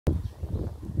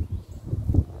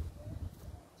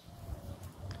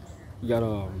We got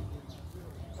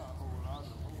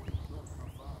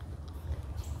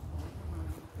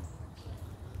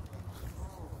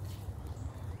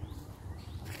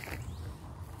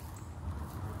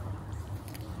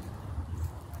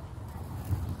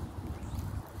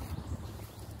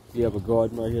we have a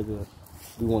garden right here that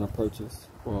we want to purchase.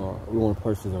 We want to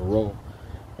purchase a row,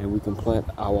 and we can plant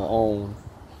our own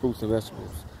fruits and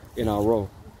vegetables in our row.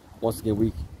 Once again,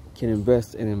 we can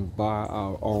invest and buy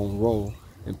our own row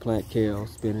and plant kale,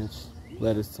 spinach,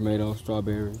 lettuce, tomatoes,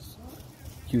 strawberries,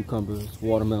 cucumbers,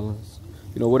 watermelons,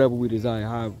 whatever we desire,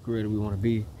 how creative we want to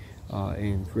be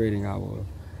in creating our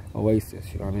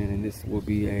oasis, you know what I mean? And this will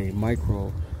be a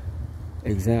micro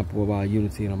example of our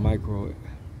unity and a micro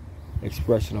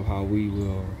expression of how we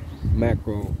will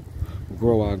macro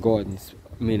grow our gardens,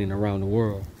 meaning around the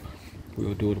world.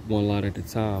 We'll do it one lot at a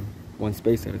time, one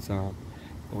space at a time,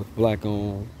 with black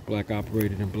owned, black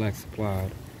operated, and black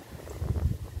supplied,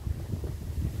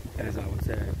 as I would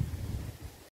say.